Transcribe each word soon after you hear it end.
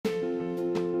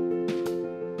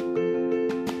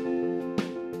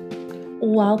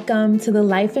Welcome to the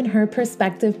Life in Her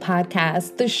Perspective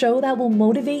podcast, the show that will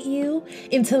motivate you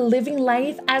into living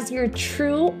life as your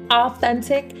true,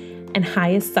 authentic, and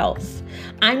highest self.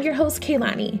 I'm your host,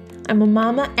 Kaylani. I'm a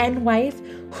mama and wife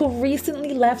who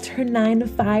recently left her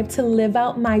 9-to-5 to live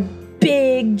out my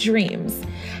big dreams.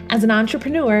 As an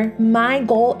entrepreneur, my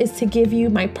goal is to give you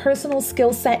my personal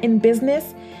skill set in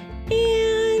business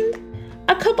and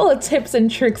a couple of tips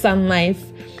and tricks on life.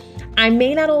 I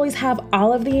may not always have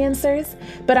all of the answers,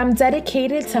 but I'm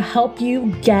dedicated to help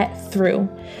you get through.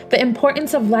 The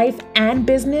importance of life and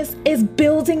business is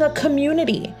building a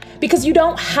community because you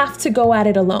don't have to go at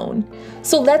it alone.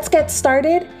 So let's get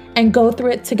started and go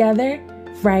through it together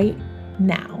right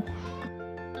now.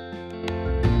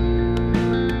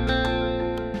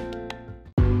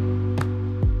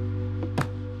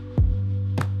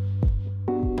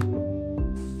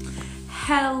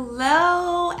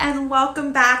 Hello and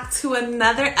welcome back to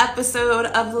another episode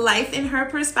of Life in Her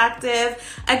Perspective.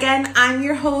 Again, I'm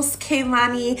your host,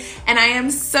 Kaylani, and I am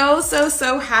so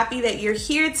happy that you're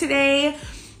here today.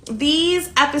 These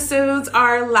episodes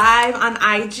are live on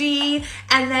IG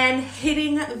and then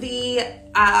hitting the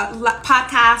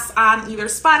podcast on either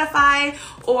Spotify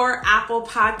or Apple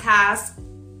Podcasts.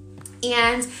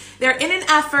 And they're in an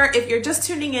effort, if you're just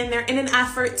tuning in, they're in an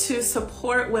effort to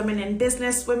support women in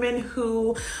business, women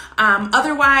who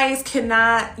otherwise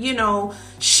cannot,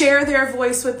 share their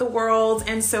voice with the world.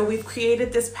 And so we've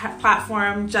created this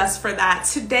platform just for that.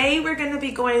 Today, we're going to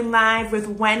be going live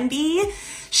with Wendie.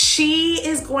 She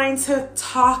is going to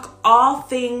talk all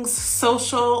things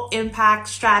social impact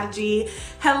strategy.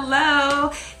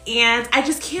 Hello. And I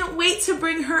just can't wait to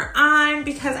bring her on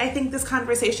because I think this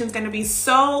conversation is going to be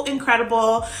so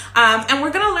incredible. And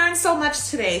we're going to learn so much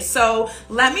today. So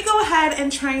let me go ahead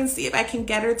and try and see if I can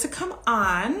get her to come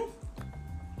on.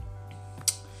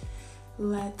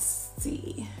 Let's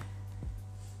see.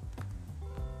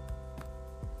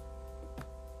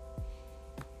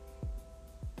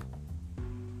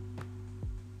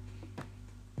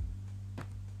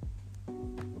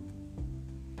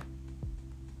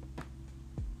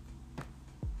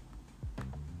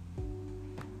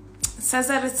 It says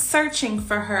that it's searching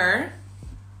for her.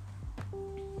 All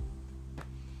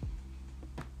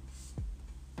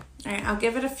right, I'll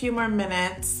give it a few more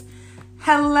minutes.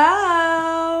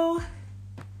 Hello.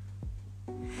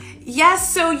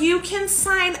 Yes, so you can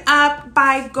sign up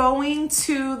by going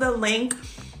to the link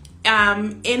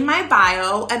in my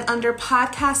bio, and under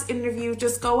podcast interview,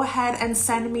 just go ahead and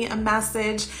send me a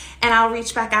message and I'll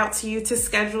reach back out to you to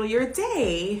schedule your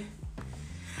day.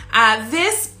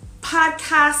 This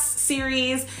podcast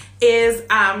series is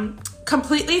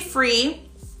completely free,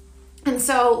 and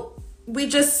so we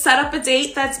just set up a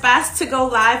date that's best to go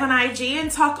live on IG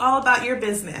and talk all about your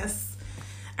business.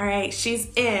 All right, she's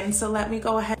in, so let me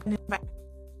go ahead and invite.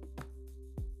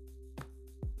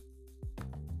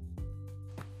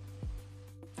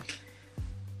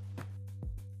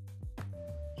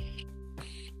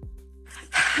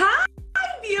 Hi,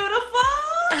 beautiful.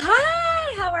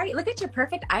 Hi, how are you? Look at your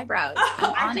perfect eyebrows.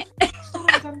 I'm on it.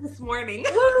 I done this morning.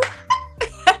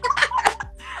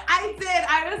 I did.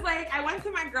 I went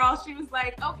to my girl. She was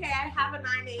like, okay, I have a 9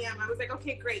 a.m. I was like,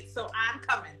 okay, great. So I'm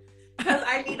coming because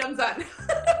I need them done.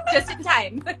 Just in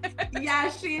time. Yeah,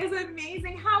 she is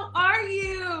amazing. How are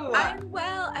you? I'm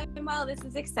well. This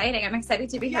is exciting. I'm excited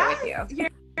to be here with you.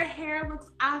 Your hair looks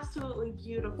absolutely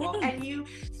beautiful. And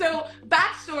so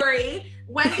backstory,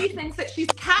 Wendy thinks that she's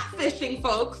catfishing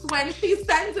folks when she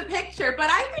sends a picture, but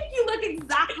I think you look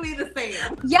exactly the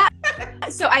same. Yeah.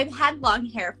 So I've had long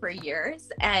hair for years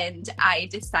and I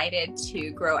decided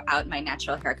to grow out my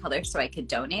natural hair color so I could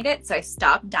donate it. So I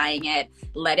stopped dyeing it,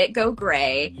 let it go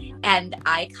gray, and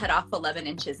I cut off 11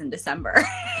 inches in December.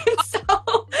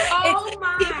 People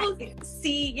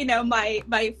see,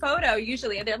 my photo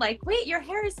usually, and they're like, wait, your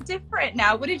hair is different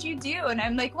now. What did you do? And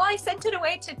I'm like, well, I sent it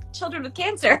away to children with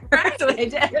cancer. Right. That's what I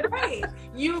did. Right.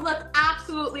 You look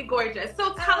absolutely gorgeous.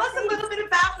 So tell us a little bit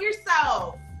about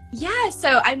yourself. Yeah,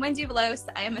 so I'm Wendie.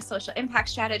 I am a social impact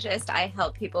strategist. I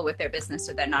help people with their business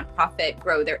or their nonprofit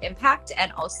grow their impact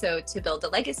and also to build a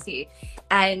legacy.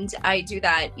 And I do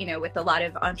that, with a lot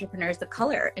of entrepreneurs of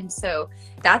color. And so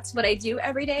that's what I do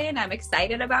every day. And I'm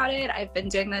excited about it. I've been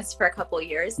doing this for a couple of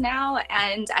years now.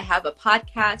 And I have a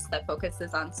podcast that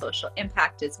focuses on social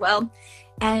impact as well.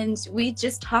 And we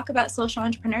just talk about social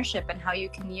entrepreneurship and how you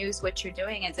can use what you're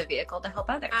doing as a vehicle to help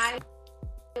others. I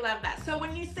love that. So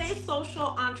when you say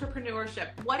social entrepreneurship,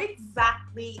 what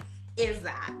exactly is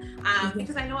that?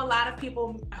 Because I know a lot of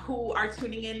people who are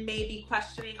tuning in may be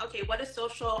questioning, okay, what is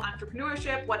social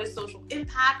entrepreneurship? What is social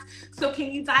impact? So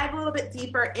can you dive a little bit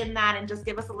deeper in that and just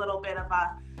give us a little bit of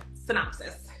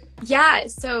synopsis? Yeah,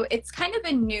 so it's kind of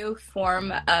a new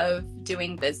form of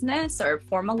doing business or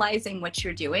formalizing what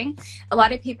you're doing. A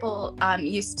lot of people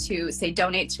used to say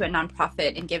donate to a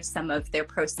nonprofit and give some of their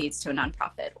proceeds to a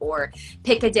nonprofit, or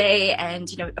pick a day and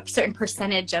a certain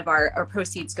percentage of our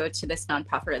proceeds go to this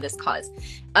nonprofit or this cause.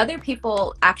 Other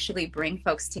people actually bring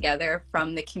folks together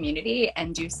from the community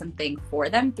and do something for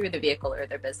them through the vehicle or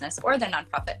their business or their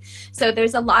nonprofit. So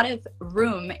there's a lot of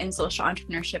room in social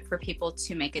entrepreneurship for people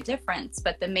to make a difference,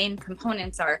 but the main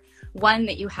components are, one,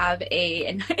 that you have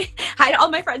and hi to all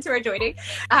my friends who are joining.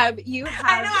 You have,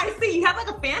 I know, I see you have like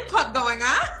a fan club going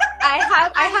on.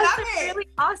 I have some really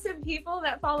awesome people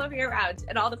that follow me around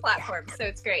and all the platforms. So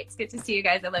it's great. It's good to see you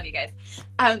guys. I love you guys.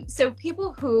 So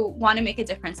people who want to make a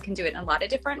difference can do it in a lot of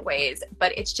different ways,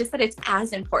 but it's just that it's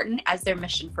as important as their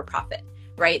mission for profit,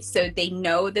 right? So they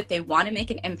know that they want to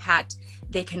make an impact.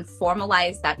 They can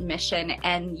formalize that mission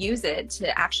and use it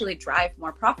to actually drive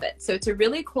more profit. So it's a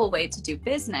really cool way to do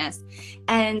business.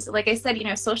 And like I said,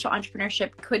 social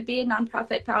entrepreneurship could be a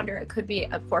nonprofit founder. It could be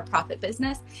a for-profit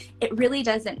business. It really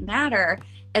doesn't matter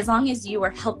as long as you are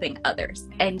helping others,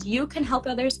 and you can help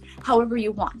others however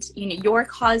you want. Your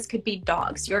cause could be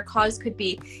dogs. Your cause could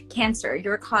be cancer.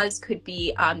 Your cause could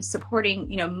be supporting,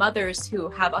 mothers who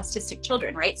have autistic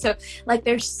children, right? So like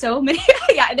there's so many,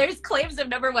 yeah, there's claims of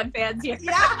 #1 fans here.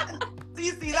 Yeah. Do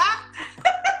you see that?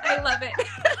 I love it.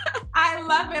 I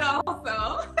love it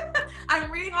also. I'm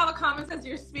reading all the comments as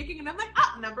you're speaking and I'm like,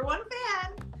 #1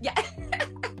 fan. Yeah.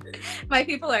 My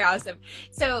people are awesome.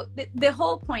 So the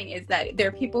whole point is that there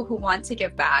are people who want to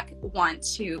give back, want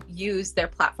to use their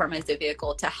platform as a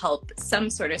vehicle to help some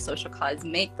sort of social cause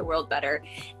make the world better.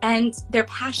 And they're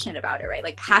passionate about it, right?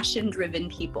 Like passion-driven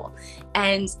people.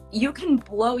 And you can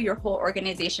blow your whole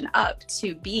organization up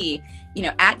to be,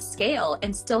 at scale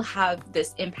and still have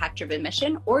this impact-driven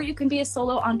mission, or you can be a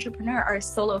solo entrepreneur or a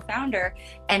solo founder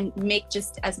and make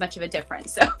just as much of a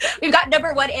difference. So we've got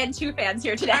 #1 and 2 fans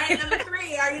here today. All right,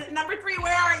 #3. Are you #3?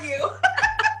 Where are you?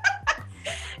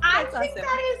 I think awesome.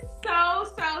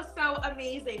 That is so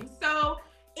amazing. So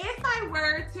if I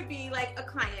were to be like a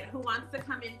client who wants to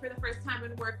come in for the first time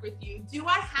and work with you, do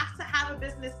I have to have a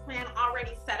business plan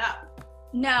already set up?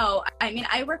 No, I mean,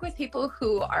 I work with people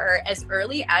who are as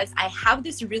early as, I have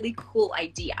this really cool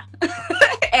idea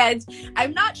and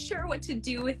I'm not sure what to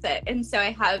do with it. And so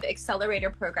I have accelerator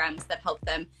programs that help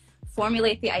them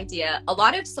formulate the idea. A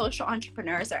lot of social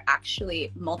entrepreneurs are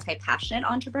actually multi-passionate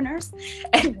entrepreneurs.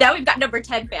 And now we've got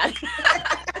 #10 fan.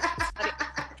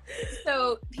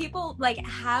 So people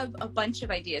have a bunch of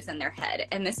ideas in their head.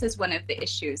 And this is one of the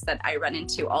issues that I run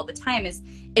into all the time, is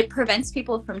it prevents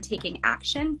people from taking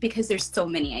action because there's so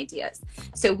many ideas.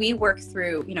 So we work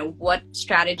through, what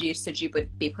strategies should you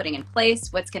be putting in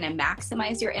place? What's going to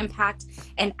maximize your impact?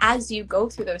 And as you go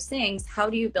through those things, how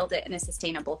do you build it in a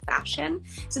sustainable fashion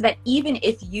so that even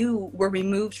if you were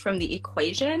removed from the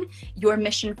equation, your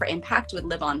mission for impact would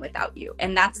live on without you?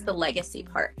 And that's the legacy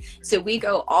part. So we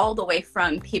go all the way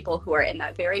from people who are in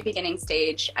that very beginning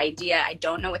stage idea, I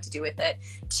don't know what to do with it,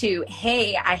 to,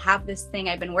 hey, I have this thing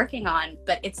I've been working on,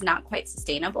 but it's not quite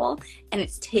sustainable and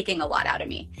it's taking a lot out of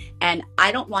me and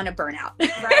I don't want to burn out.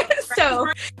 Right. So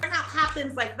burnout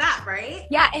happens like that, right?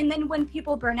 Yeah. And then when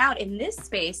people burn out in this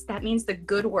space, that means the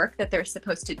good work that they're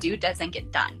supposed to do doesn't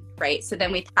get done, right? So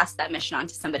then we pass that mission on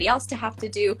to somebody else to have to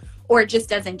do, or it just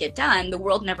doesn't get done. The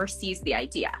world never sees the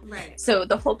idea. Right. So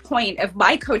the whole point of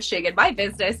my coaching and my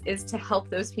business is to help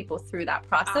those people through that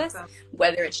process, awesome.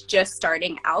 Whether it's just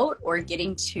starting out or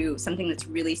getting to something that's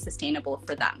really sustainable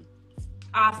for them.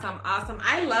 Awesome.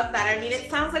 I love that. I mean,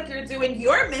 it sounds like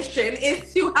your mission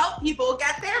is to help people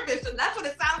get their vision. That's what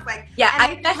it sounds like. Yeah,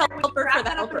 and I'm the helper for the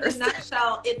helpers. In a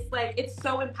nutshell, it's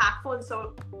so impactful and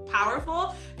so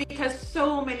powerful because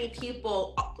so many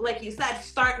people, like you said,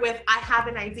 start with, I have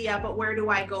an idea, but where do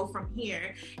I go from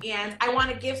here? And I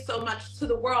want to give so much to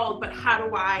the world, but how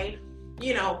do I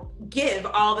give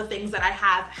all the things that I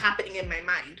have happening in my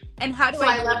mind? And how do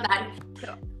I love that.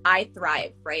 So I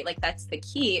thrive, right? Like that's the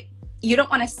key. You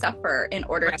don't want to suffer in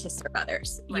order to serve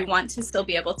others. You want to still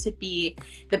be able to be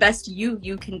the best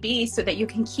you can be so that you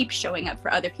can keep showing up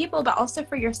for other people, but also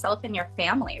for yourself and your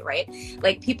family, right?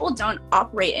 Like people don't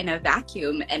operate in a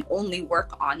vacuum and only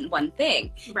work on one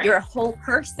thing. Right. You're a whole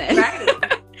person.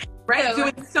 Right. So,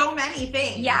 doing so many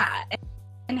things. Yeah.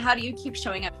 And how do you keep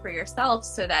showing up for yourself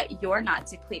so that you're not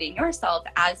depleting yourself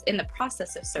as in the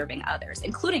process of serving others,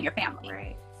 including your family?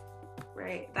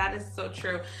 Right. That is so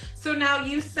true. So now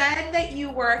you said that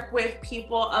you work with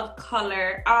people of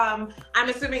color. I'm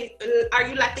assuming, are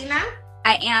you Latina?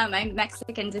 I am. I'm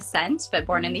Mexican descent, but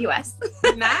born in the US.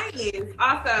 Nice.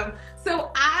 Awesome.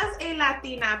 So as a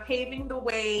Latina paving the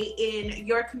way in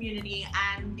your community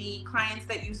and the clients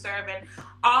that you serve and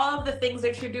all of the things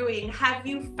that you're doing, have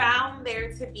you found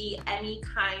there to be any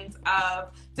kinds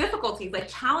of difficulties, like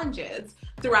challenges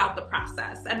throughout the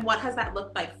process? And what has that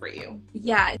looked like for you?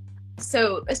 Yeah.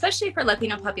 So especially for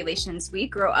Latino populations, we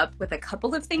grow up with a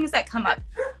couple of things that come up.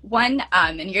 One,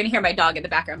 and you're going to hear my dog in the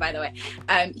background, by the way,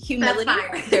 humility.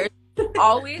 There's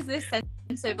always this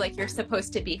sense of like you're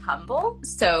supposed to be humble.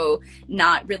 So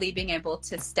not really being able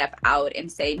to step out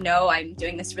and say, no, I'm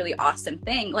doing this really awesome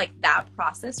thing. Like that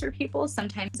process for people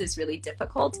sometimes is really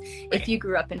difficult if you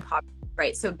grew up in poverty.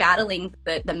 Right. So battling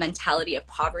the mentality of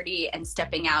poverty and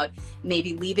stepping out,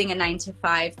 maybe leaving a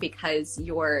 9-to-5 because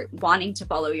you're wanting to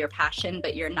follow your passion,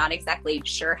 but you're not exactly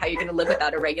sure how you're going to live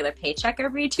without a regular paycheck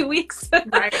every 2 weeks.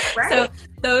 Right. So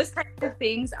those kinds of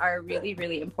things are really,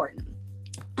 really important.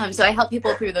 So I help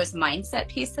people through those mindset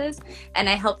pieces, and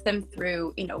I help them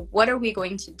through, what are we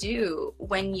going to do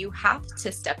when you have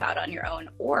to step out on your own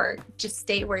or just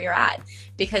stay where you're at?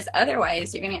 Because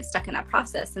otherwise you're going to get stuck in that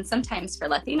process. And sometimes for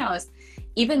Latinos,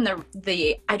 even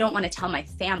I don't want to tell my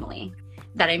family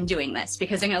that I'm doing this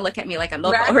because they're going to look at me like I'm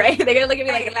local, right? They're going to look at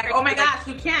me like, oh my gosh,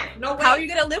 you can't. No way. How are you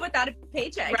going to live without a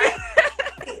paycheck?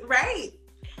 Right. Right.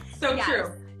 So yes.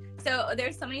 True. So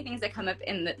there's so many things that come up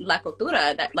in the La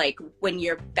Cultura that like when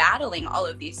you're battling all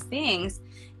of these things,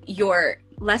 you're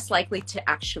less likely to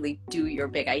actually do your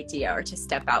big idea or to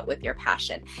step out with your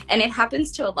passion. And it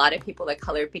happens to a lot of people of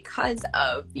color because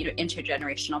of,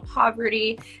 intergenerational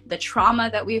poverty, the trauma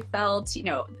that we've felt,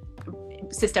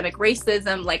 systemic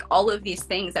racism, like all of these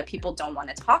things that people don't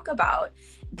want to talk about.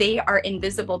 They are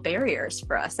invisible barriers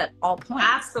for us at all points.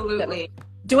 Absolutely.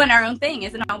 Doing our own thing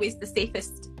isn't always the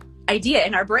safest idea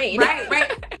in our brain. Right.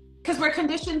 Because we're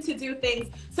conditioned to do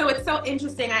things. So it's so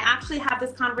interesting. I actually have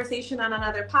this conversation on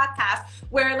another podcast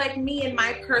where like me and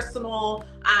my personal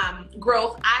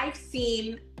growth, I've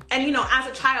seen, and as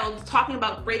a child talking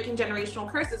about breaking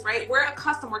generational curses, right? We're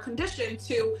conditioned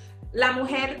to la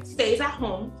mujer stays at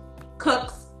home,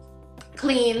 cooks,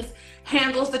 cleans,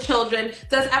 handles the children,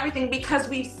 does everything because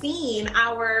we've seen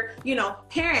our,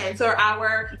 parents or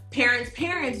our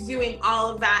parents doing all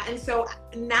of that. And so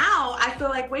now I feel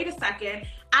like, wait a second,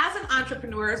 as an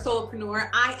entrepreneur, solopreneur,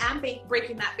 I am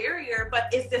breaking that barrier,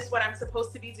 but is this what I'm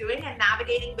supposed to be doing and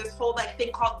navigating this whole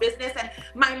thing called business? And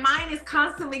my mind is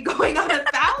constantly going on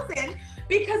 1,000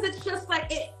 because it's just like,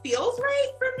 it feels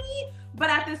right for me. But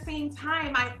at the same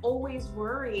time, I always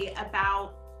worry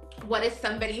about what is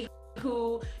somebody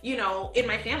who, in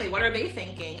my family, what are they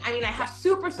thinking? I mean, I have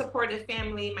super supportive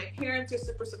family. My parents are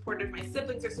super supportive. My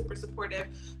siblings are super supportive,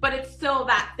 but it's still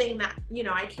that thing that,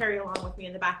 I carry along with me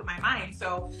in the back of my mind.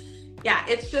 So yeah,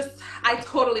 it's just, I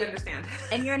totally understand.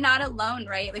 And you're not alone,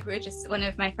 right? Like one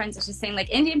of my friends was just saying, like,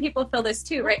 Indian people feel this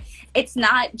too, right? It's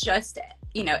not just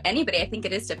anybody. I think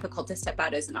it is difficult to step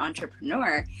out as an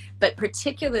entrepreneur, but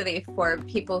particularly for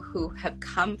people who have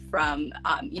come from,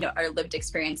 our lived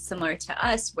experience similar to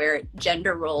us, where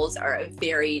gender roles are a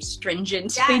very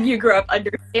stringent thing you grow up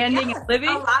understanding and living.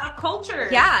 A lot of culture.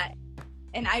 Yeah.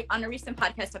 And on a recent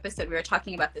podcast episode, we were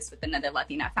talking about this with another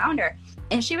Latina founder.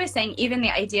 And she was saying even the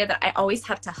idea that I always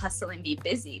have to hustle and be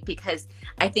busy because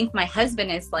I think my husband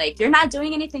is like, you're not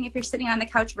doing anything if you're sitting on the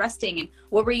couch resting. And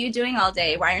what were you doing all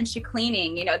day? Why aren't you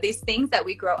cleaning? These things that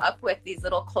we grow up with, these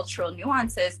little cultural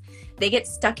nuances, they get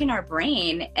stuck in our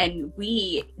brain and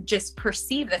we just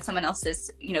perceive that someone else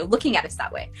is, looking at us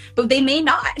that way. But they may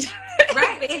not.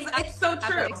 Right. It's so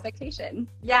true. Expectation.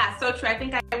 Yeah, so true. I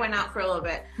think I went out for a little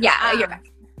bit. Yeah, you're back.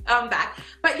 I'm back.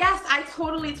 But yes, I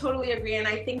totally agree. And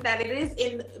I think that it is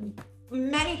in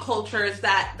many cultures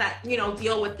that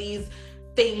deal with these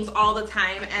things all the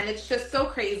time. And it's just so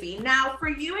crazy. Now, for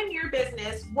you and your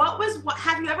business, what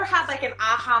have you ever had like an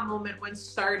aha moment when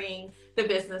starting the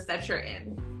business that you're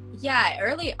in? Yeah,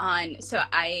 early on. So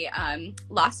I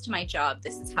lost my job.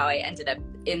 This is how I ended up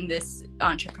in this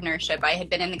entrepreneurship. I had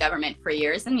been in the government for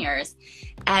years and years,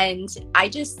 and I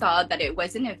just saw that it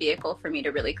wasn't a vehicle for me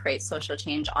to really create social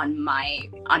change on my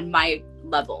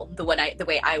level, the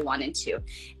way I wanted to.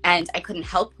 And I couldn't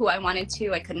help who I wanted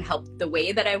to. I couldn't help the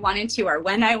way that I wanted to or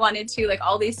when I wanted to. Like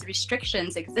all these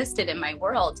restrictions existed in my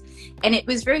world, and it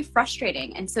was very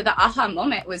frustrating. And so the aha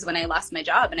moment was when I lost my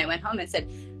job and I went home and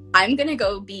said, I'm going to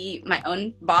go be my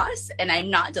own boss and I'm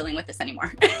not dealing with this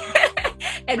anymore.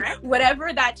 And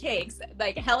whatever that takes,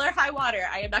 like hell or high water,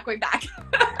 I am not going back.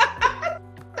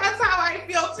 That's how I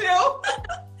feel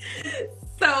too.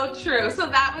 So true. So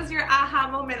that was your aha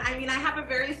moment. I mean, I have a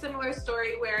very similar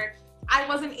story where I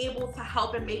wasn't able to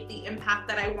help and make the impact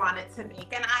that I wanted to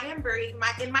make. And I am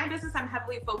in my business, I'm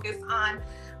heavily focused on,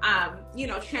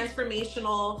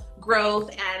 transformational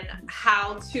growth and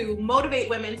how to motivate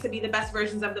women to be the best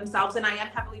versions of themselves. And I am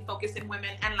heavily focused in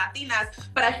women and Latinas,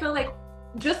 but I feel like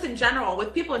just in general,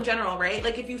 with people in general, right?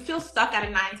 Like if you feel stuck at a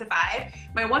 9 to 5,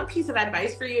 my one piece of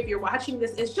advice for you, if you're watching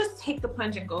this, is just take the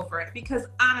plunge and go for it. Because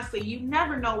honestly, you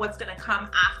never know what's going to come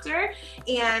after.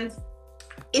 And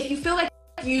if you feel like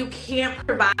you can't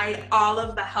provide all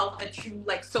of the help that you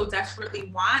like so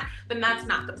desperately want, then that's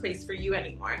not the place for you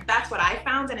anymore. That's what I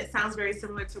found, and it sounds very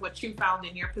similar to what you found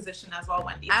in your position as well,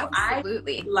 Wendie. So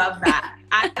Absolutely. I love that.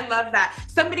 I love that.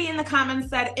 Somebody in the comments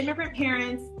said immigrant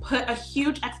parents put a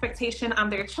huge expectation on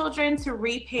their children to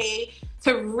repay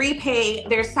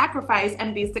their sacrifice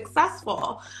and be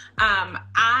successful.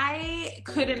 I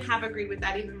couldn't have agreed with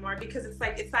that even more, because it's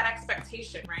like, it's that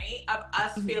expectation, right? Of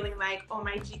us feeling like, oh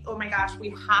my gosh,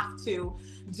 we have to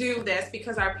do this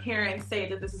because our parents say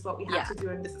that this is what we have to do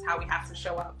and this is how we have to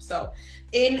show up. So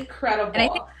incredible. And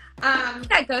I think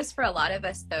that goes for a lot of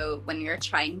us though, when you're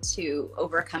trying to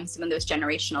overcome some of those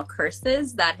generational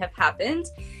curses that have happened.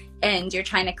 And you're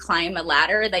trying to climb a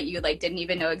ladder that you like didn't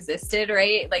even know existed,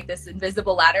 right? Like this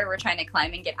invisible ladder we're trying to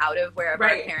climb and get out of wherever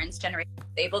our parents' generation was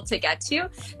able to get to.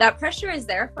 That pressure is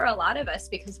there for a lot of us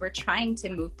because we're trying to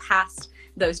move past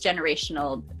those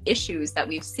generational issues that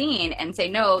we've seen and say,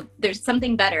 no, there's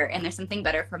something better, and there's something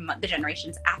better for the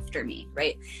generations after me,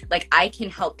 right? Like I can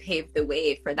help pave the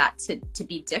way for that to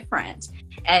be different.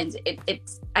 And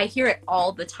I hear it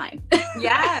all the time.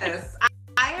 Yes.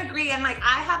 I agree. And like,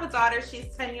 I have a daughter, she's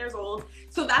 10 years old.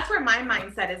 So that's where my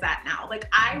mindset is at now. Like,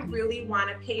 I really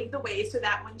want to pave the way so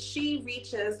that when she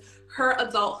reaches her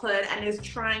adulthood and is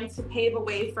trying to pave a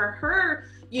way for her,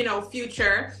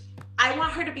 future, I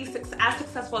want her to be as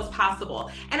successful as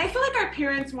possible. And I feel like our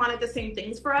parents wanted the same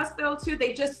things for us though, too.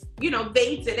 They just, they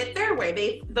did it their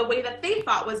way. The way that they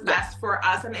thought was best for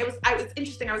us. And it was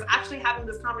interesting. I was actually having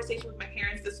this conversation with my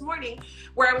parents this morning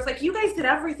where I was like, you guys did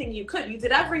everything you could. You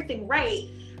did everything right.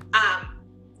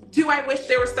 Do I wish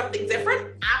there was something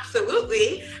different?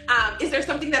 Absolutely. Is there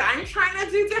something that I'm trying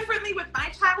to do differently with my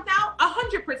child now?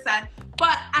 100%.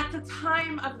 But at the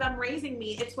time of them raising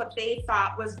me, it's what they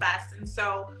thought was best. And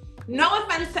so no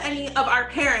offense to any of our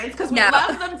parents, because we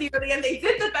love them dearly and they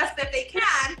did the best that they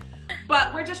can,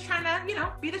 but we're just trying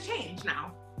to, be the change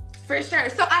now. For sure.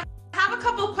 So I have a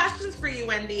couple of questions for you,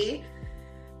 Wendie.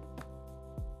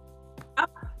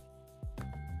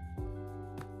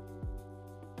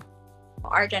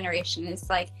 Our generation is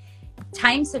like,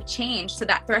 times have changed, so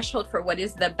that threshold for what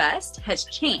is the best has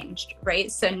changed,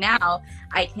 right? So now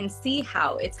I can see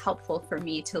how it's helpful for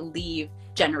me to leave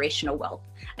generational wealth.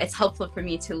 It's helpful for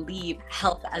me to leave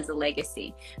health as a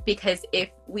legacy, because if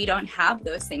we don't have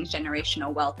those things,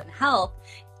 generational wealth and health,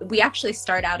 we actually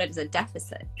start out as a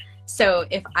deficit. So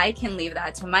if I can leave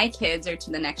that to my kids or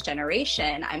to the next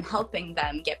generation, I'm helping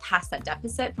them get past that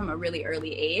deficit from a really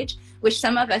early age, which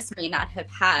some of us may not have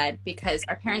had because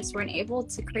our parents weren't able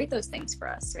to create those things for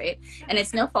us, right? And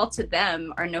it's no fault to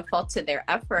them or no fault to their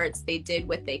efforts. They did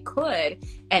what they could,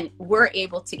 and we're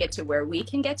able to get to where we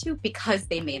can get to because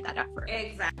they made that effort.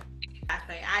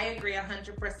 Exactly. I agree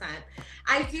 100%.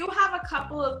 I do have a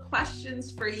couple of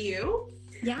questions for you.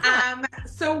 Yeah.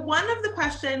 So one of the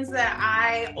questions that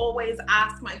I always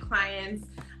ask my clients,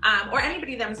 or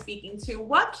anybody that I'm speaking to,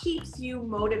 what keeps you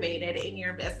motivated in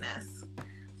your business?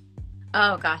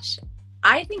 Oh gosh.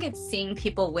 I think it's seeing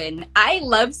people win. I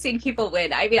love seeing people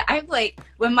win. I mean, I'm like,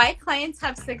 when my clients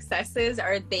have successes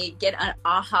or they get an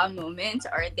aha moment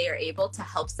or they're able to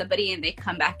help somebody and they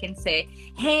come back and say,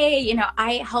 hey,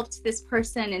 I helped this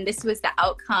person and this was the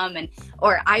outcome.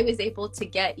 Or I was able to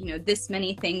get, this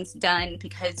many things done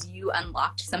because you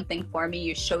unlocked something for me.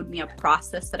 You showed me a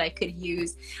process that I could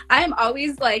use. I'm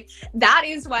always like, that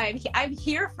is why I'm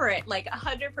here for it, like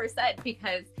 100%,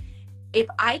 because if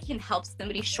I can help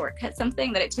somebody shortcut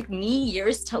something that it took me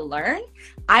years to learn,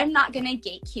 I'm not going to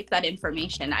gatekeep that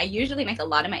information. I usually make a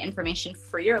lot of my information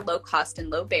free or low cost and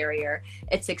low barrier.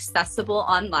 It's accessible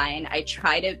online. I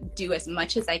try to do as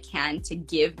much as I can to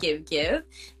give.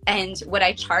 And what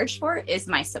I charge for is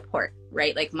my support,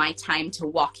 right? Like my time to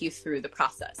walk you through the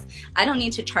process. I don't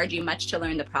need to charge you much to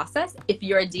learn the process. If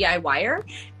you're a DIYer,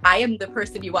 I am the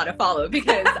person you want to follow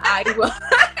because I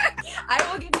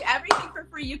will give you everything for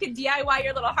free. You can DIY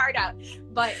your little heart out.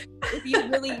 But if you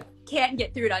really can't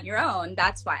get through it on your own,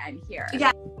 that's why I'm here.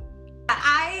 Yeah.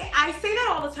 I say that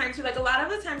all the time too. Like a lot of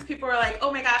the times people are like,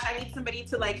 oh my gosh, I need somebody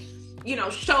to like,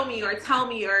 show me or tell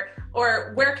me or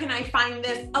or where can I find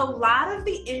this? A lot of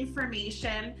the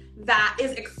information that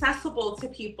is accessible to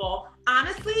people,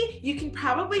 honestly, you can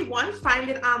probably find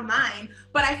it online,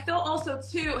 but I feel also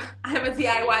too, I'm a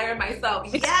DIYer myself.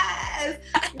 Yes.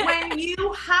 When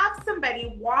you have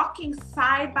somebody walking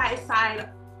side by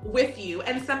side with you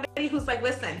and somebody who's like,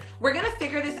 listen, we're going to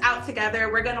figure this out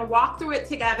together. We're going to walk through it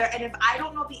together. And if I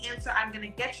don't know the answer, I'm going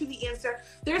to get you the answer.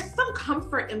 There's some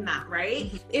comfort in that, right?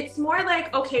 Mm-hmm. It's more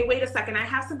like, okay, wait a second. I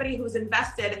have somebody who's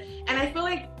invested. And I feel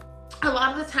like a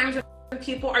lot of the times when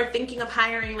people are thinking of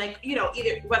hiring, like, you know,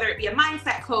 either whether it be a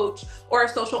mindset coach or a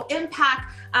social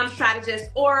impact strategist,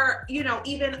 or, you know,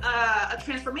 even a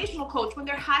transformational coach, when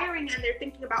they're hiring and they're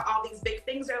thinking about all these big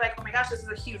things, they're like, oh my gosh, this is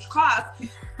a huge cost.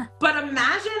 But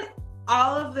imagine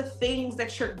all of the things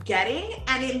that you're getting,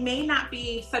 and it may not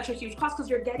be such a huge cost because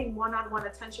you're getting one-on-one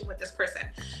attention with this person.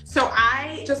 So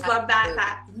I just love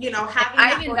that, you know, having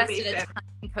that I've motivation. invested a ton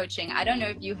in coaching. I don't know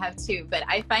if you have too, but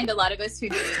I find a lot of us who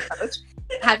do coach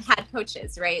have had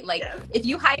coaches, right? Like, yes. If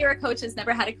you hire a coach that's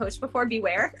never had a coach before,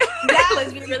 beware. Yes.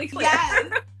 Let's be really clear.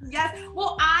 Yes.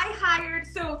 Well,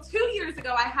 so 2 years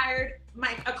ago, I hired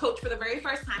a coach for the very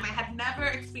first time. I had never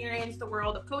experienced the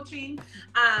world of coaching.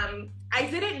 I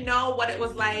didn't know what it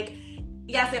was like.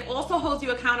 Yes, it also holds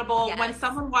you accountable. Yes. When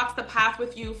someone walks the path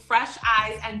with you, fresh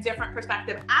eyes and different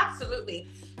perspective. Absolutely.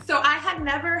 So I had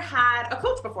never had a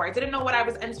coach before. I didn't know what I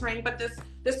was entering, but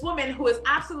this woman who is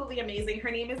absolutely amazing, her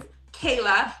name is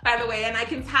Kayla, by the way, and I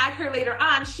can tag her later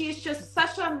on. She's just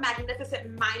such a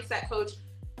magnificent mindset coach.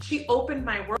 She opened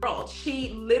my world.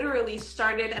 She literally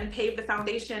started and paved the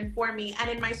foundation for me. And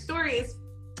in my stories,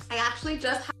 I actually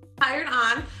just hired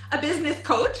on a business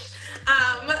coach.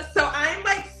 So I'm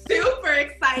like super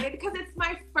excited because it's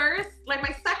my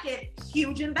second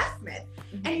huge investment.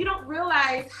 Mm-hmm. And you don't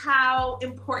realize how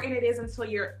important it is until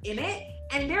you're in it.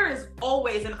 And there is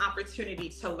always an opportunity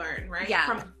to learn, right? Yeah.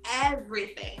 From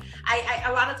everything.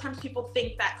 A lot of times people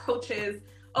think that coaches,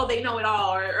 oh, they know it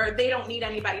all, or they don't need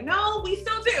anybody. No, we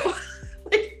still do.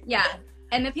 Yeah.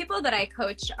 And the people that I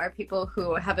coach are people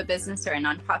who have a business or a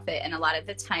nonprofit. And a lot of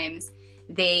the times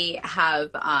they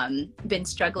have been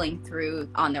struggling through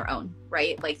on their own,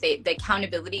 right? Like the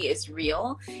accountability is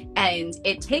real and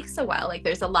it takes a while. Like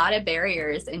there's a lot of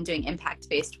barriers in doing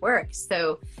impact-based work.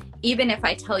 So even if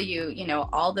I tell you, you know,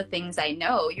 all the things I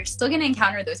know, you're still going to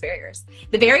encounter those barriers.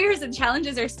 The barriers and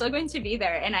challenges are still going to be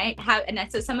there. And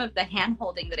that's so some of the hand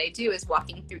holding that I do is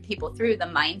walking through people through the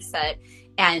mindset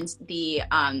and the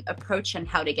approach on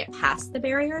how to get past the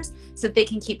barriers so that they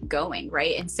can keep going,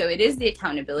 right? And so it is the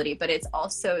accountability, but it's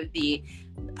also the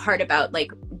part about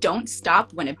like, don't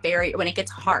stop when it gets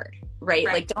hard. Right?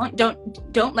 Like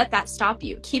don't let that stop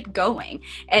you. Keep going.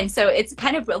 And so it's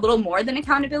kind of a little more than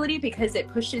accountability because it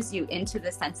pushes you into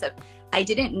the sense of, I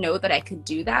didn't know that I could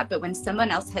do that, but when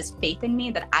someone else has faith in me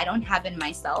that I don't have in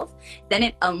myself, then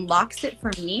it unlocks it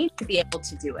for me to be able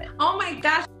to do it. Oh my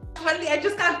gosh, Wendie, I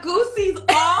just got goosies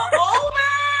all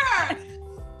over.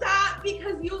 Stop,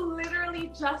 because you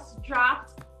literally just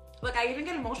dropped, look, I even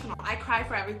get emotional. I cry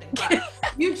for everything, but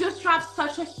you just dropped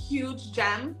such a huge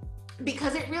gem.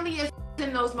 Because it really is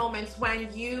in those moments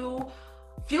when you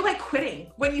feel like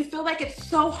quitting, when you feel like it's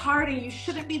so hard and you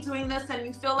shouldn't be doing this, and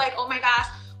you feel like, oh my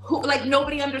gosh,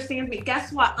 nobody understands me.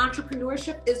 Guess what?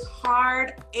 Entrepreneurship is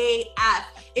hard AF.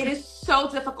 It is so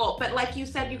difficult, but like you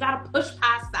said, you got to push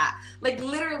past that. Like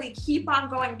literally keep on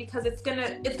going because it's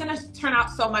gonna turn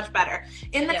out so much better.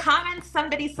 In the comments,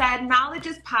 somebody said, knowledge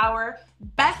is power.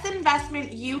 Best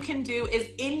investment you can do is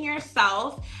in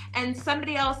yourself. And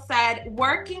somebody else said,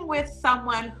 working with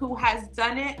someone who has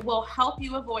done it will help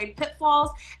you avoid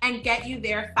pitfalls and get you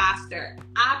there faster.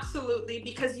 Absolutely,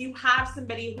 because you have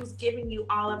somebody who's giving you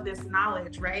all of this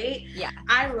knowledge, right? Yeah.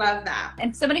 I love that.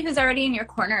 And somebody who's already in your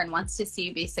corner and wants to see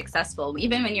you be successful,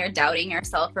 even when you're doubting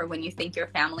yourself or when you think your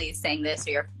family is saying this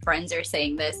or your friends are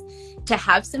saying this, to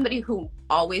have somebody who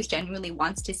always genuinely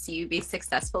wants to see you be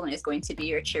successful and is going to be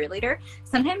your cheerleader,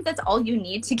 sometimes that's all you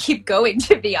need to keep going,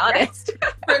 to be honest.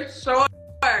 For sure.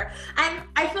 And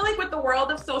I feel like with the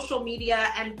world of social media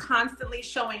and constantly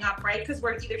showing up, right? Because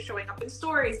we're either showing up in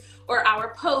stories or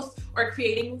our posts or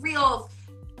creating reels.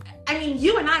 I mean,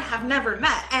 you and I have never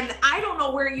met, and I don't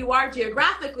know where you are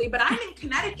geographically, but I'm in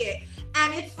Connecticut.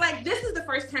 And it's like, this is the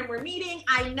first time we're meeting.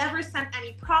 I never sent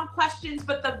any prompt questions,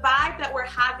 but the vibe that we're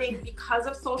having because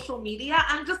of social media,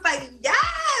 I'm just like, yes,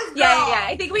 girl. Yeah.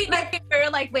 I think we were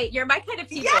like, wait, you're my kind of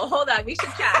people. Yes. Hold on, we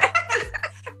should chat.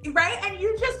 Right? And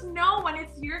you just know when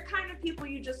it's your kind of people,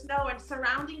 you just know, and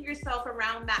surrounding yourself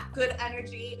around that good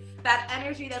energy, that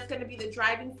energy that's going to be the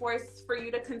driving force for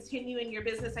you to continue in your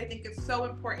business, I think is so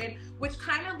important, which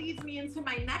kind of leads me into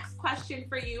my next question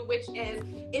for you, which is,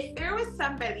 if there was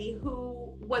somebody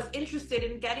who was interested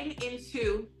in getting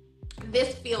into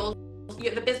this field,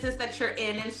 the business that you're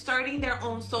in, and starting their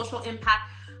own social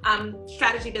impact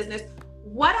strategy business,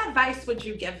 what advice would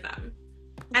you give them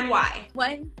and why?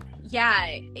 Yeah,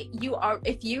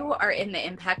 if you are in the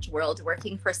impact world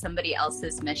working for somebody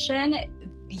else's mission,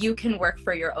 you can work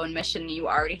for your own mission. You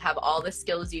already have all the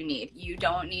skills you need. You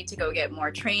don't need to go get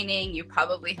more training. You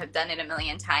probably have done it a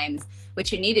million times.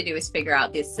 What you need to do is figure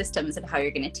out these systems of how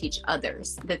you're going to teach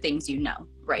others the things you know,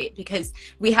 right? Because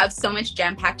we have so much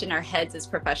jam-packed in our heads as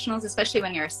professionals, especially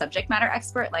when you're a subject matter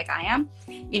expert like I am.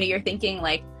 You know, you're thinking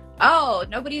like, oh,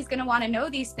 nobody's going to want to know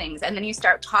these things. And then you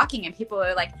start talking and people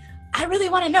are like, I really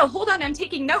want to know. Hold on, I'm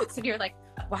taking notes. And you're like,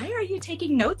 why are you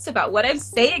taking notes about what I'm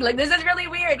saying? Like, this is really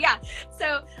weird. Yeah.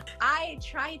 So I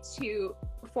try to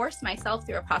force myself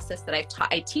through a process that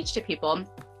I teach to people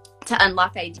to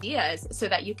unlock ideas so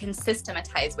that you can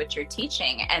systematize what you're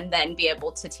teaching and then be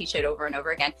able to teach it over and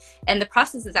over again. And the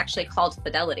process is actually called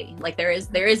fidelity. Like there is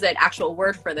an actual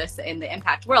word for this in the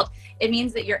impact world. It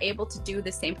means that you're able to do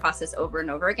the same process over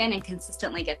and over again and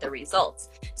consistently get the results.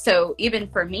 So even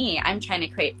for me, I'm trying to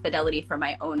create fidelity for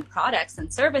my own products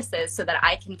and services so that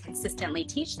I can consistently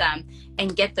teach them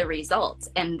and get the results.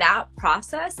 And that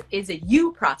process is a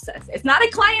you process. It's not a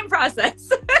client process.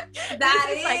 That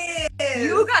is. Like,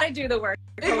 you got to do the work,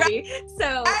 Cody. Right.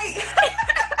 So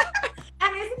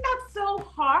and isn't that so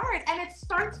hard? And it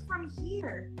starts from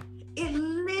here. It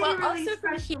literally also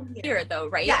starts from here though,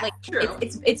 right? Yeah, like true.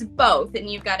 It's both, and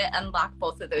you've got to unlock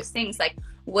both of those things. Like,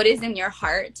 what is in your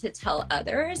heart to tell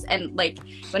others? And like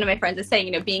one of my friends is saying,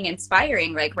 you know, being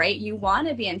inspiring, like, right? You want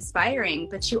to be inspiring,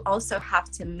 but you also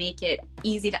have to make it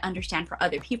easy to understand for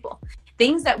other people.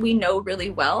 Things that we know really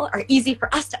well are easy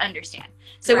for us to understand.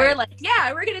 So We're like,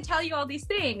 yeah, we're going to tell you all these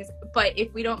things. But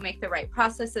if we don't make the right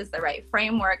processes, the right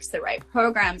frameworks, the right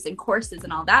programs and courses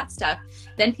and all that stuff,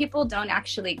 then people don't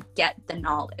actually get the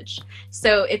knowledge.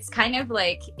 So it's kind of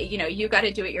like, you know, you got to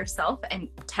do it yourself and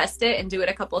test it and do it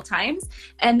a couple of times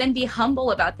and then be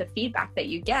humble about the feedback that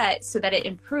you get so that it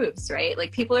improves, right?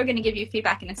 Like people are going to give you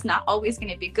feedback and it's not always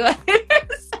going to be good.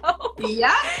 So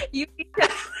yeah, you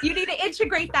need to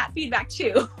integrate that feedback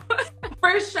too.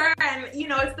 For sure. And you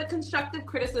know, it's the constructive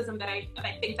criticism that I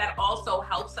think that also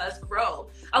helps us grow.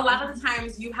 A lot of the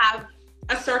times you have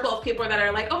a circle of people that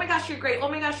are like, oh my gosh, you're great. Oh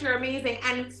my gosh, you're amazing.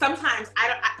 And sometimes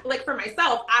like for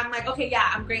myself, I'm like, okay,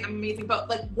 yeah, I'm great. I'm amazing. But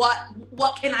like,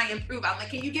 what can I improve on? Like,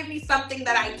 can you give me something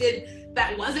that I did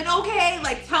that wasn't okay?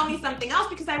 Like, tell me something else,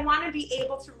 because I want to be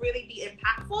able to really be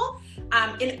impactful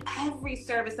in every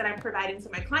service that I'm providing to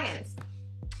my clients.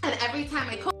 And every time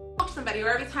I coach somebody or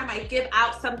every time I give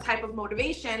out some type of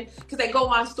motivation, because I go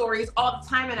on stories all the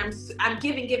time and I'm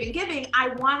giving, I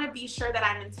want to be sure that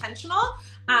I'm intentional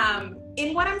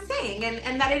in what I'm saying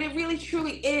and that it really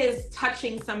truly is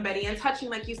touching somebody and touching,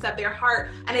 like you said, their heart.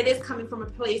 And it is coming from a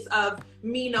place of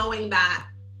me knowing that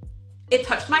it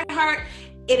touched my heart,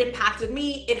 it impacted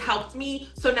me, it helped me,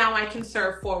 so now I can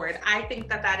serve forward. I think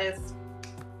that is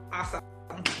awesome.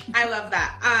 I love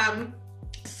that.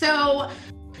 So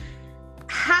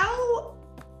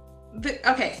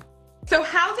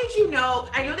how did you know,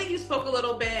 I know that you spoke a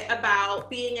little bit about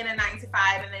being in a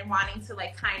 9-to-5 and then wanting to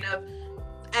like kind of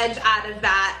edge out of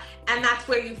that, and that's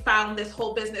where you found this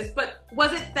whole business, but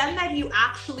was it then that you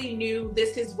actually knew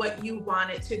this is what you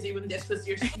wanted to do and this was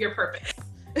your purpose?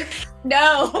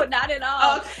 No, not at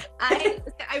all. Okay.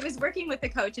 I was working with a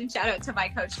coach, and shout out to my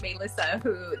coach, Melissa,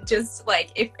 who just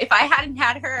like, if I hadn't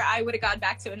had her, I would have gone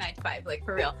back to a 9-to-5, like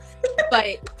for real.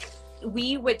 But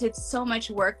we did so much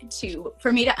work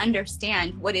for me to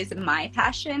understand what is my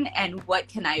passion and what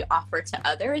can I offer to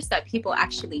others that people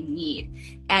actually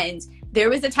need. And there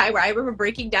was a time where I remember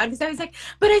breaking down because I was like,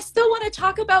 but I still want to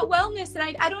talk about wellness.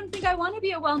 And I don't think I want to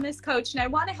be a wellness coach and I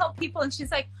want to help people. And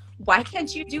she's like, why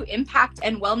can't you do impact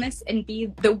and wellness and be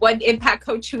the one impact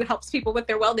coach who helps people with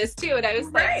their wellness too? And I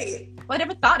was like, well, I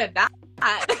never thought of that.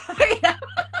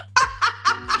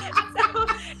 So,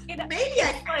 maybe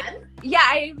I can.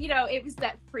 Yeah, it was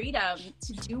that freedom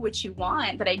to do what you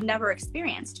want that I'd never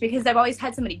experienced, because I've always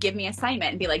had somebody give me an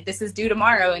assignment and be like, this is due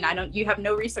tomorrow and you have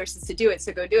no resources to do it,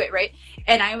 so go do it, right?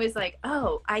 And I was like,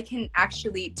 oh, I can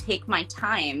actually take my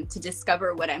time to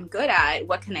discover what I'm good at,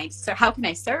 how can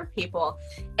I serve people,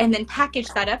 and then package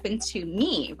that up into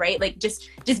me, right? Like just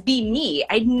be me.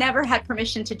 I'd never had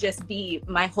permission to just be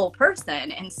my whole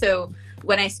person. And so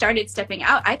when I started stepping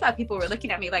out, I thought people were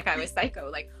looking at me like I was psycho.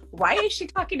 Like, why is she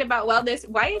talking about wellness?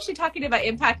 Why is she talking about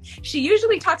impact? She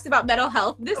usually talks about mental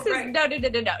health. This is no.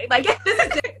 Like,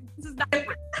 this is not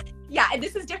different. Yeah, and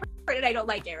this is different, and I don't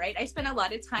like it, right? I spent a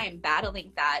lot of time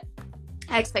battling that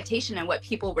expectation and what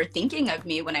people were thinking of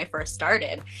me when I first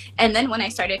started. And then when I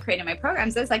started creating my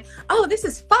programs, I was like, oh, this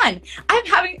is fun. I'm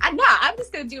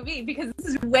just going to do me because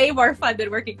this is way more fun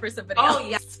than working for somebody else. Oh,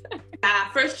 yes. Yeah,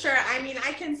 for sure. I mean,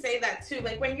 I can say that too.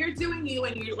 Like when you're doing you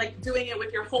and you're like doing it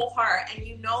with your whole heart and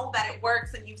you know that it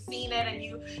works and you've seen it and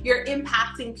you're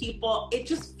impacting people, it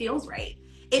just feels right.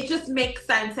 It just makes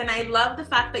sense. And I love the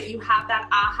fact that you have that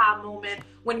aha moment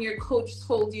when your coach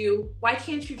told you, why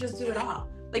can't you just do it all?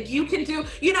 Like you can do,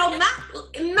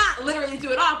 not literally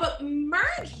do it all, but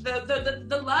merge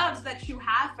the loves that you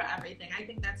have for everything. I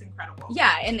think that's incredible.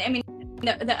 Yeah. And I mean,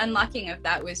 the unlocking of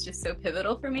that was just so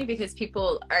pivotal for me because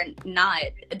people are not,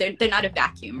 they're not a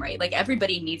vacuum, right? Like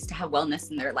everybody needs to have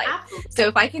wellness in their life. Absolutely. So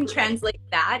if I can translate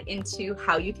that into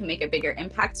how you can make a bigger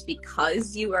impact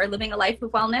because you are living a life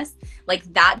of wellness, like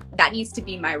that needs to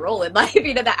be my role in life,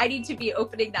 that I need to be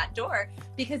opening that door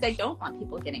because I don't want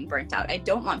people getting burnt out. I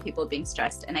don't want people being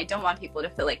stressed and I don't want people to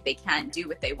feel like they can't do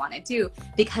what they want to do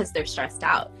because they're stressed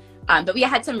out. But we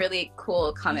had some really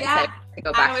cool comments that I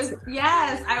go back to.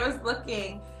 Yes, I was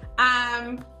looking.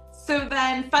 So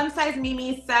then Fun Size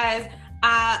Mimi says,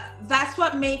 that's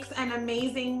what makes an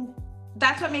amazing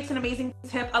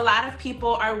tip. A lot of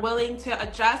people are willing to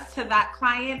adjust to that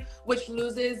client, which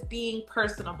loses being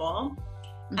personable.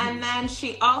 Mm-hmm. And then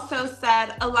she also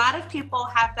said, a lot of people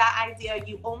have that idea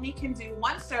you only can do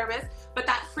one service, but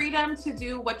that freedom to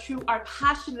do what you are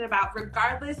passionate about,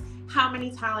 regardless how many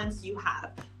talents you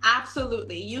have.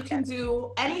 Absolutely. You can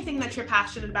do anything that you're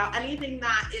passionate about, anything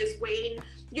that is weighing,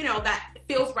 that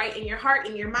feels right in your heart,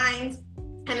 in your mind,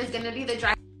 and is going to be the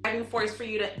driving force for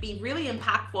you to be really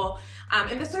impactful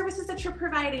in the services that you're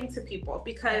providing to people,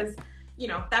 because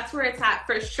that's where it's at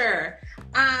for sure.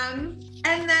 And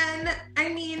then, I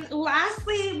mean,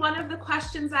 lastly, one of the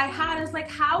questions I had is like,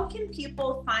 how can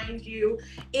people find you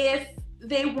if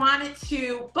they wanted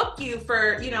to book you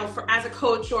for as a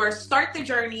coach or start the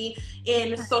journey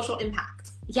in social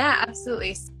impact? Yeah,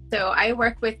 absolutely. So I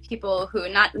work with people who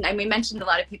we mentioned a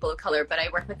lot of people of color, but I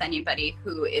work with anybody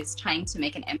who is trying to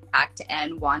make an impact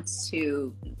and wants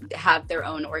to have their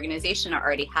own organization or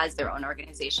already has their own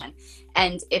organization.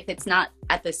 And if it's not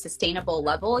at the sustainable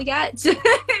level yet,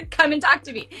 come and talk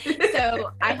to me.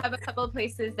 So I have a couple of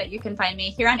places that you can find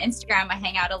me. Here on Instagram, I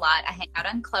hang out a lot. I hang out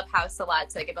on Clubhouse a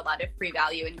lot, so I give a lot of free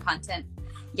value and content.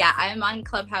 Yeah, I'm on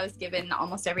Clubhouse given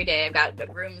almost every day. I've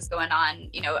got rooms going on.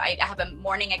 I have a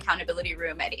morning accountability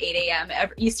room at 8 a.m.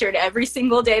 Eastern every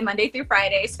single day, Monday through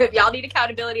Friday. So if y'all need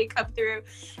accountability, come through.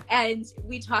 And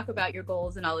we talk about your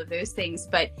goals and all of those things.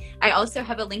 But I also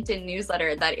have a LinkedIn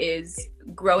newsletter that is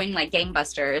growing like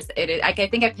gangbusters. I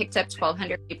think I picked up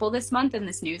 1,200 people this month in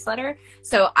this newsletter.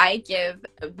 So I give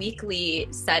a weekly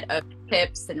set of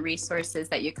tips and resources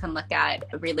that you can look at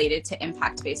related to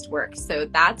impact-based work. So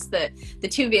that's the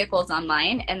two vehicles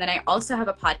online. And then I also have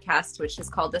a podcast, which is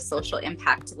called the Social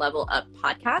Impact Level Up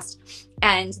Podcast.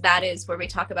 And that is where we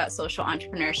talk about social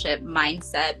entrepreneurship,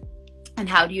 mindset, and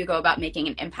how do you go about making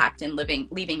an impact and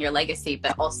leaving your legacy,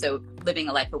 but also living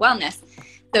a life of wellness.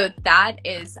 So that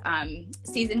is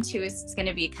season 2 is going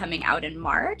to be coming out in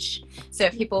March. So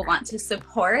if people want to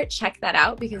support, check that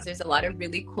out because there's a lot of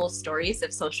really cool stories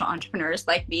of social entrepreneurs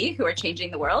like me who are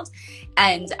changing the world,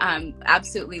 and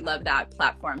absolutely love that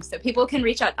platform. So people can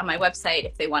reach out on my website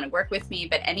if they want to work with me,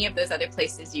 but any of those other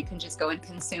places you can just go and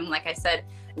consume, like I said,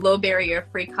 low barrier,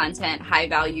 free content, high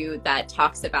value that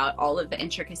talks about all of the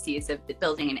intricacies of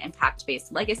building an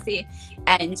impact-based legacy.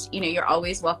 And, you're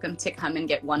always welcome to come and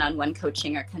get one-on-one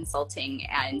coaching or consulting.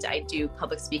 And I do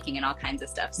public speaking and all kinds of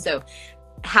stuff. So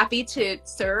happy to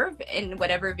serve in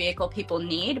whatever vehicle people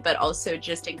need, but also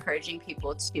just encouraging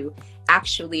people to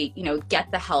actually,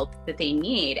 get the help that they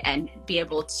need and be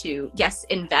able to, yes,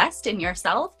 invest in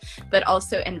yourself, but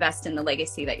also invest in the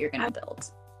legacy that you're going to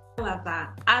build.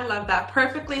 I love that.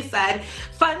 Perfectly said.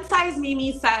 Fun Size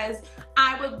Mimi says,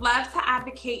 I would love to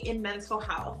advocate in mental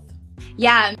health.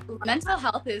 Yeah, mental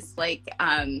health is like,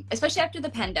 especially after the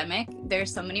pandemic,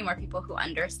 there's so many more people who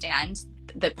understand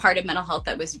the part of mental health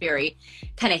that was very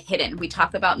kind of hidden. We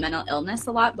talk about mental illness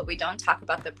a lot, but we don't talk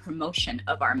about the promotion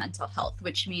of our mental health,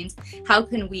 which means how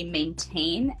can we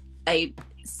maintain a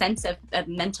sense of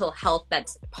mental health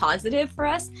that's positive for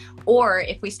us, or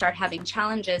if we start having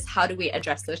challenges, how do we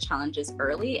address those challenges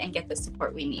early and get the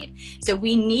support we need? So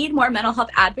we need more mental health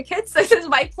advocates. This is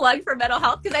my plug for mental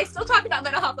health, because I still talk about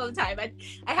mental health all the time.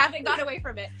 I haven't gone away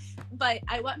from it, but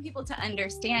I want people to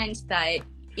understand that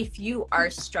if you are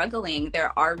struggling,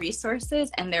 there are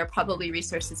resources, and there are probably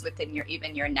resources within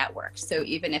even your network. So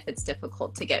even if it's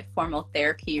difficult to get formal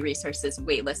therapy resources,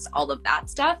 wait lists, all of that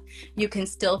stuff, you can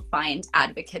still find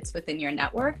advocates within your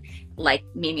network, like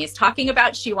Mimi is talking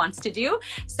about, she wants to do.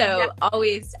 So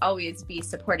always be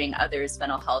supporting others'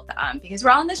 mental health, because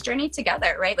we're all on this journey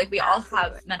together, right? Like we all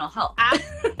have mental health.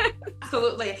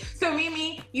 Absolutely. So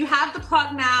Mimi, you have the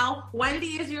plug now.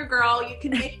 Wendie is your girl. You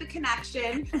can make the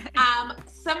connection.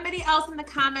 Somebody else in the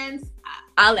comments,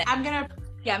 Ale. I'm gonna.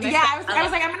 I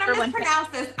was like, I'm gonna mispronounce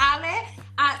this. Ale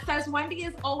says Wendie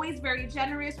is always very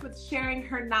generous with sharing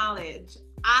her knowledge.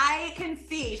 I can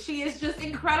see she is just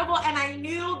incredible, and I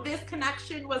knew this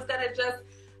connection was gonna just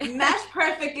mesh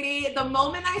perfectly. The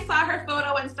moment I saw her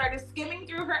photo and started skimming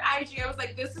through her IG, I was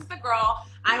like, this is the girl.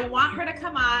 I want her to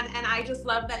come on, and I just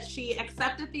love that she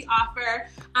accepted the offer.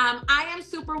 I Am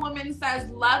Superwoman says,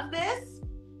 love this.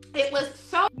 It was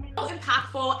so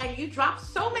impactful, and you dropped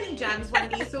so many gems,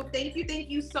 Wendie. So thank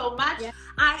you so much. Yeah.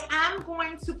 I am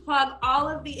going to plug all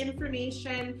of the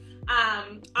information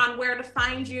on where to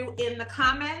find you in the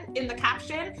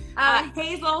caption.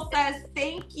 Hazel says,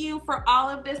 thank you for all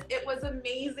of this. It was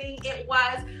amazing. It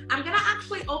was. I'm going to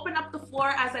actually open up the floor,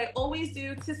 as I always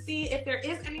do, to see if there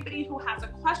is anybody who has a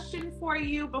question for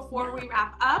you before we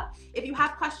wrap up. If you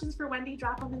have questions for Wendie,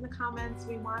 drop them in the comments.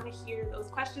 We want to hear those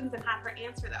questions and have her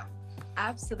answer them.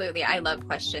 Absolutely. I love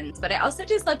questions, but I also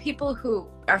just love people who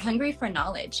are hungry for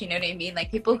knowledge. You know what I mean?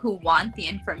 Like people who want the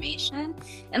information.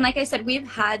 And like I said, we've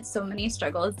had so many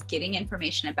struggles getting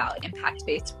information about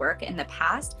impact-based work in the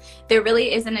past. There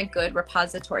really isn't a good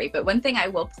repository. But one thing I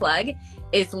will plug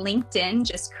is LinkedIn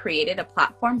just created a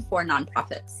platform for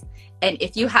nonprofits. And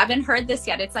if you haven't heard this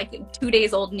yet, it's like 2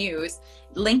 days old news.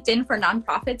 LinkedIn for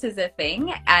nonprofits is a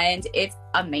thing, and it's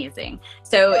amazing.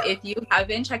 So if you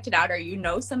haven't checked it out, or you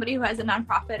know somebody who has a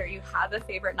nonprofit, or you have a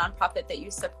favorite nonprofit that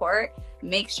you support,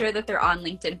 make sure that they're on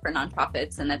LinkedIn for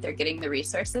nonprofits and that they're getting the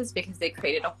resources, because they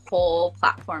created a whole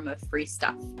platform of free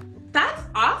stuff. That's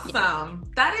awesome.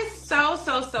 Yeah. That is so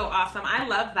awesome. I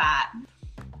love that.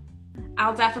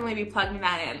 I'll definitely be plugging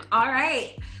that in. All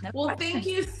right. Well, thank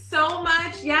you so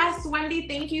much. Yes, Wendie,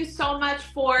 thank you so much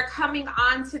for coming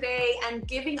on today and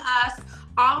giving us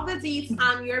all the deets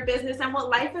on your business and what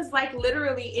life is like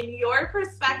literally in your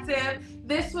perspective.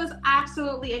 This was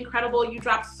absolutely incredible. You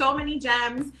dropped so many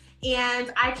gems,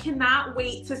 and I cannot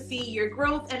wait to see your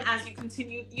growth. And as you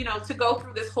continue, to go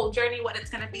through this whole journey, what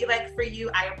it's going to be like for you.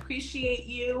 I appreciate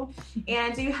you.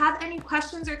 And do you have any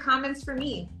questions or comments for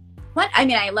me?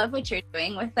 I love what you're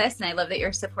doing with this, and I love that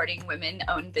you're supporting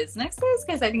women-owned businesses,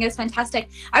 because I think it's fantastic.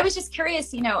 I was just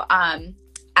curious,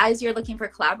 as you're looking for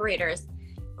collaborators,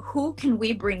 who can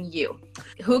we bring you?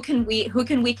 Who can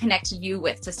we connect you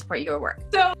with to support your work?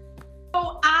 So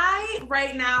I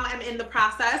right now am in the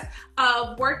process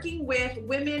of working with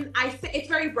women. I say it's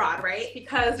very broad, right?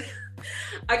 Because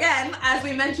again, as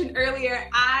we mentioned earlier,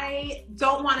 I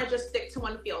don't want to just stick to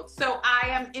one field. So I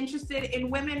am interested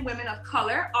in women of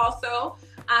color also,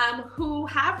 who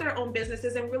have their own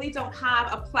businesses and really don't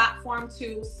have a platform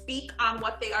to speak on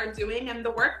what they are doing and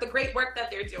the great work that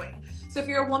they're doing. So if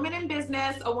you're a woman in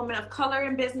business, a woman of color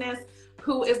in business,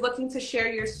 who is looking to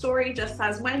share your story just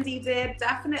as Wendie did,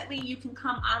 definitely you can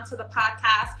come onto the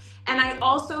podcast. And I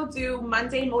also do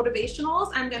Monday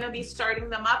motivationals. I'm going to be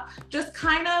starting them up just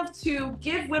kind of to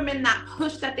give women that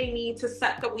push that they need to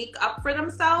set the week up for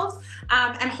themselves,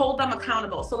 and hold them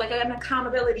accountable. So like an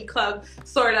accountability club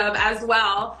sort of as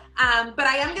well. But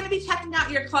I am going to be checking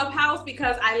out your Clubhouse,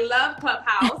 because I love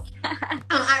Clubhouse.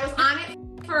 I was on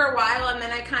it for a while, and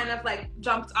then I kind of like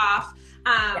jumped off.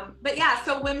 But yeah,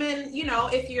 so women,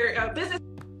 if you're a business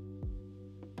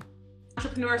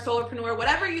entrepreneur, solopreneur,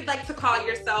 whatever you'd like to call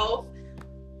yourself,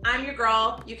 I'm your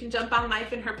girl. You can jump on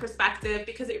Life in Her Perspective,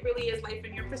 because it really is life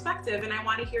in your perspective, and I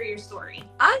want to hear your story.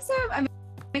 Awesome. I'm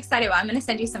excited. Well, I'm going to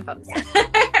send you some photos.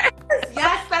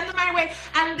 Yes, send them my way.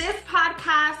 And this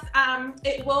podcast,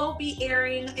 it will be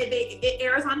airing. It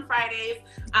airs on Fridays,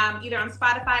 either on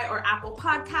Spotify or Apple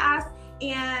Podcasts.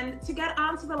 And to get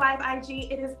onto the live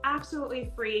IG, it is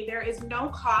absolutely free. There is no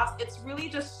cost. It's really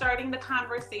just starting the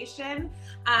conversation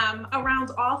around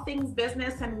all things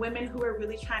business and women who are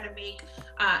really trying to make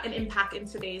an impact in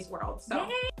today's world. So,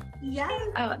 yes.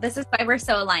 Oh, this is why we're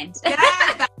so aligned.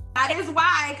 Yes, That is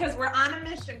why, because we're on a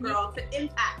mission, girl, to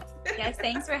impact. Yes,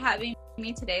 thanks for having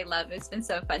me today, love. It's been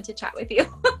so fun to chat with you.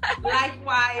 Likewise.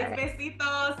 Right.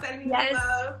 Besitos, sending you Yes.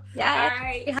 love. Yeah. All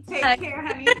right. Take Hug. care,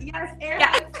 honey. Yes, air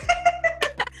Yeah. hugs.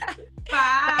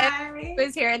 Bye.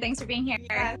 Who's here? Thanks for being here.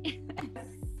 Yes.